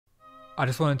I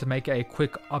just wanted to make a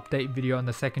quick update video on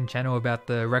the second channel about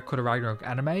the Ragnarok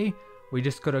anime. We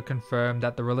just got to confirm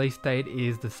that the release date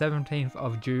is the 17th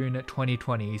of June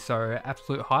 2020, so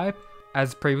absolute hype.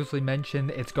 As previously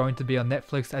mentioned, it's going to be on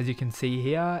Netflix, as you can see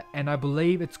here, and I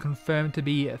believe it's confirmed to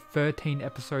be 13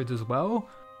 episodes as well.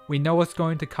 We know it's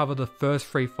going to cover the first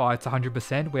 3 fights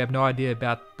 100%. We have no idea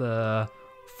about the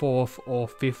 4th or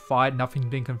 5th fight, nothing's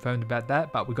been confirmed about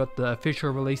that, but we got the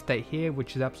official release date here,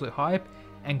 which is absolute hype.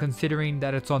 And considering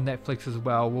that it's on Netflix as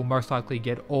well, we'll most likely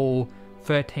get all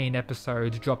 13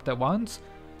 episodes dropped at once.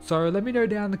 So let me know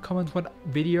down in the comments what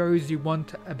videos you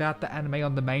want about the anime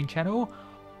on the main channel.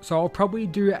 So I'll probably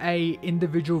do a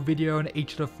individual video on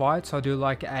each of the fights. I'll do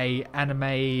like a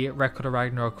anime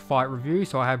Ragnarok fight review.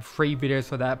 So I have 3 videos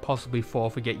for that, possibly 4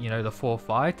 if we get, the 4th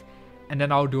fight. And then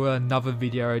I'll do another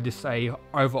video, just a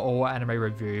overall anime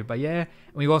review. But yeah,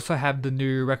 we also have the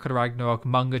new Ragnarok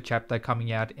manga chapter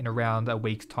coming out in around a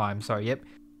week's time. So yep,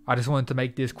 I just wanted to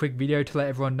make this quick video to let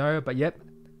everyone know. But yep,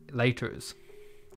 laters.